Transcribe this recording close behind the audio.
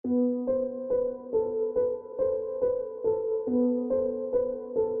Cause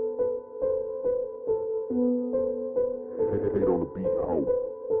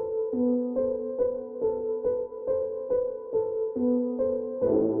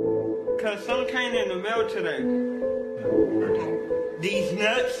some came in the mail today. These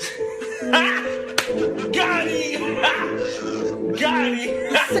nuts. Got him! Got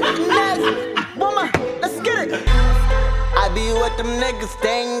him! Woman, let's get it. I be with them niggas, they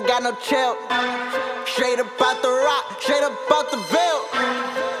ain't got no chill. Straight up out the rock, straight up out the Ville.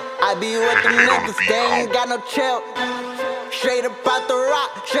 I be with them niggas, they ain't got no chill. Straight up out the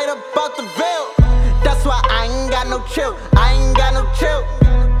rock, straight up out the Ville. That's why I ain't got no chill, I ain't got no chill.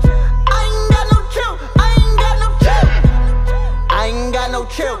 I ain't got no chill, I ain't got no chill. I ain't got no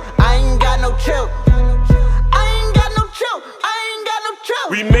chill, I ain't got no chill. I ain't got no chill, I ain't got no chill.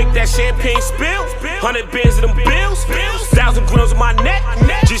 We make that champagne spill, 100 bands of them bills, 1,000 grams on my neck,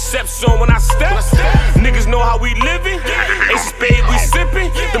 Giuseppe's on when I step. Niggas know how we living, Ace of Spade we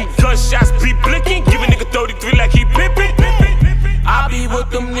sipping. Them gunshots be blinking, give a nigga 33 like he pippin'. I be with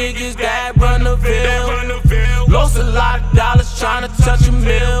them niggas that run the Ville. Lost a lot of dollars trying to touch a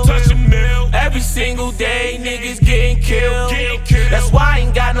mill. Every single day niggas getting killed. That's why I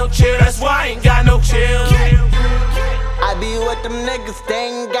ain't got no chill, that's why I ain't got no chill. I be with them niggas,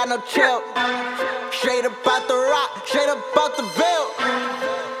 they ain't got no chill. Straight up out the rock, straight up out the Ville.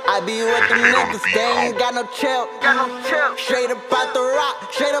 I be with them niggas, they ain't got no chill. Straight up out the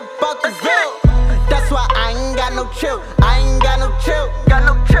rock, straight up out the Ville. That's why I ain't got no chill, I ain't got no chill. I ain't got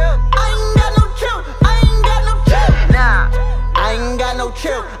no chill, I ain't got no chill. Nah, I ain't got no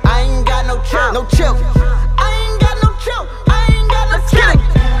chill, I ain't got no chill. No chill, I ain't got no chill, I ain't got no chill.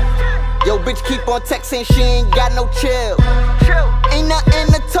 Yo, bitch keep on texting, she ain't got no chill. Ain't nothing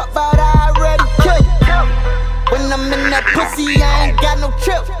to talk about, I already killed. When I'm in that pussy, I ain't got no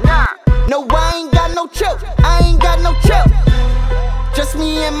chill. No, I ain't got no chill, I ain't got no chill. Just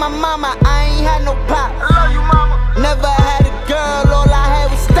me and my mama, I ain't had no pop. Never had a girl, all I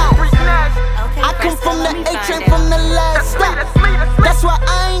had was stop. I come from the A train, from the last stop. That's why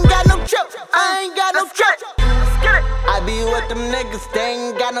I ain't got no chill, I ain't got no chill. I be with them niggas, they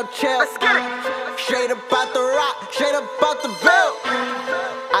ain't got no chill. Straight up out the rock, straight up out the Ville.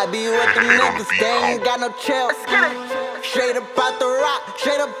 I be with them niggas, they ain't got no chill. Straight up out the rock,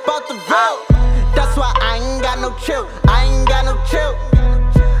 straight up out the Ville. That's why I ain't got no chill, I ain't got no chill.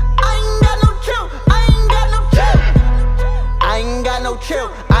 I ain't got no chill, I ain't got no chill. I ain't got no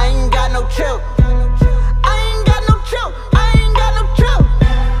chill, I ain't got no chill.